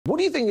What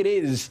do you think it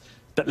is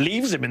that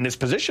leaves him in this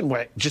position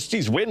where just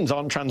these wins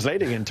aren't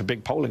translating into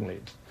big polling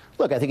leads?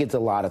 Look, I think it's a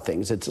lot of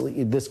things.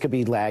 This could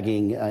be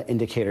lagging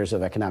indicators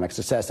of economic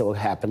success that will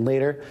happen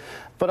later.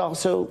 But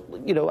also,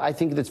 I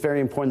think it's very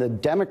important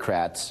that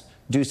Democrats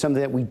do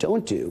something that we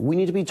don't do. We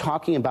need to be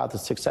talking about the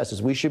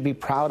successes. We should be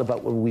proud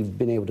about what we've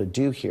been able to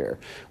do here.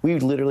 We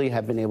literally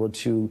have been able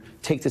to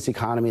take this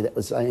economy that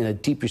was in a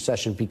deep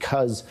recession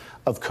because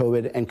of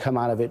COVID and come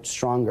out of it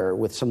stronger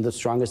with some of the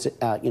strongest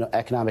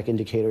economic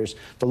indicators,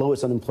 the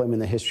lowest unemployment in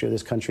the history of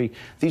this country.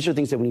 These are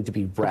things that we need to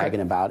be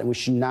bragging about, and we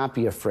should not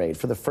be afraid.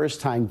 For the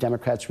first time,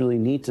 Democrats really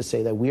need to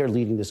say that we are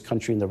leading this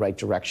country in the right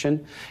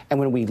direction. And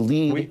when we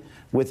lead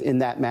within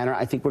that manner,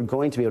 I think we're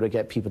going to be able to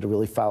get people to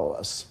really follow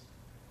us.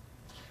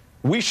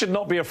 We should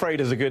not be afraid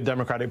is a good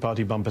Democratic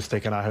Party bumper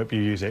stick, and I hope you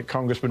use it.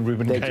 Congressman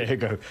Ruben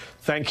Gallego,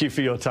 thank you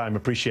for your time.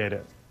 Appreciate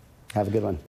it. Have a good one.